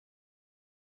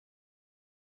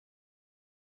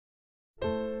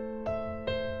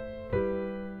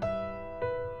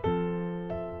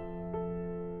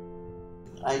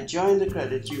I joined the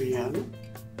credit union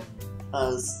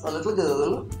as a little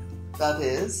girl, that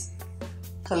is,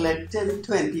 collecting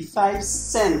 25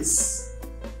 cents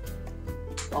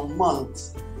a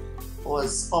month, or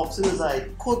as often as I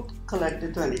could collect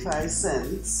the 25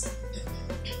 cents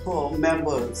for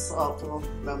members after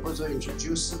members were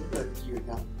introduced to the credit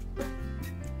union.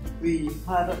 We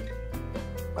had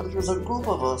but it was a group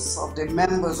of us, of the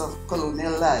members of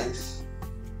Colonial Life,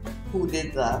 who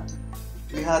did that.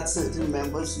 We had certain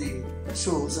members we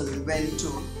chose and we went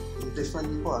to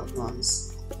different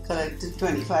departments, collected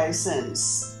 25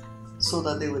 cents so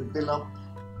that they would build up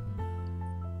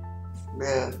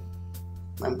their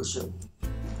membership.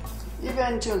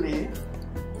 Eventually,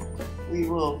 we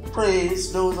were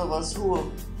praised, those of us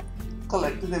who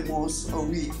collected the most a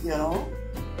week,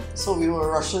 So we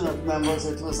were rushing at members.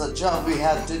 It was a job we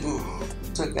had to do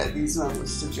to get these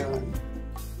members to join.